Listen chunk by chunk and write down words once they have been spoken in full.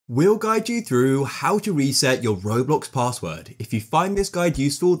We'll guide you through how to reset your Roblox password. If you find this guide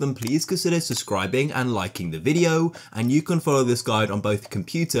useful, then please consider subscribing and liking the video, and you can follow this guide on both a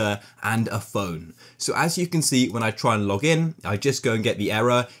computer and a phone. So as you can see, when I try and log in, I just go and get the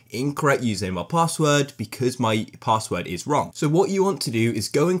error, incorrect username or password, because my password is wrong. So what you want to do is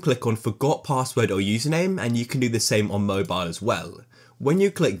go and click on forgot password or username, and you can do the same on mobile as well. When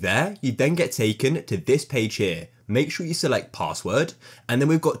you click there, you then get taken to this page here. Make sure you select password, and then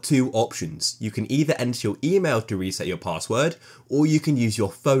we've got two options. You can either enter your email to reset your password, or you can use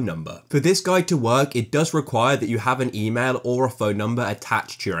your phone number. For this guide to work, it does require that you have an email or a phone number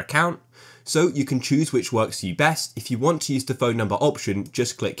attached to your account. So you can choose which works for you best. If you want to use the phone number option,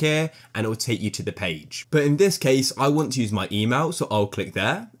 just click here and it will take you to the page. But in this case, I want to use my email, so I'll click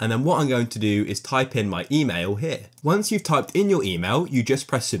there. And then what I'm going to do is type in my email here. Once you've typed in your email, you just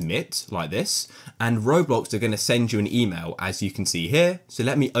press submit like this, and Roblox are going to send you an email, as you can see here. So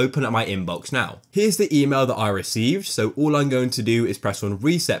let me open up my inbox now. Here's the email that I received. So all I'm going to do is press on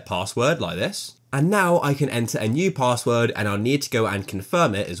reset password like this. And now I can enter a new password, and I'll need to go and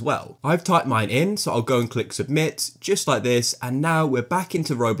confirm it as well. I've typed mine in, so I'll go and click submit just like this. And now we're back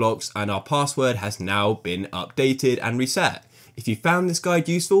into Roblox and our password has now been updated and reset. If you found this guide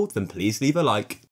useful, then please leave a like.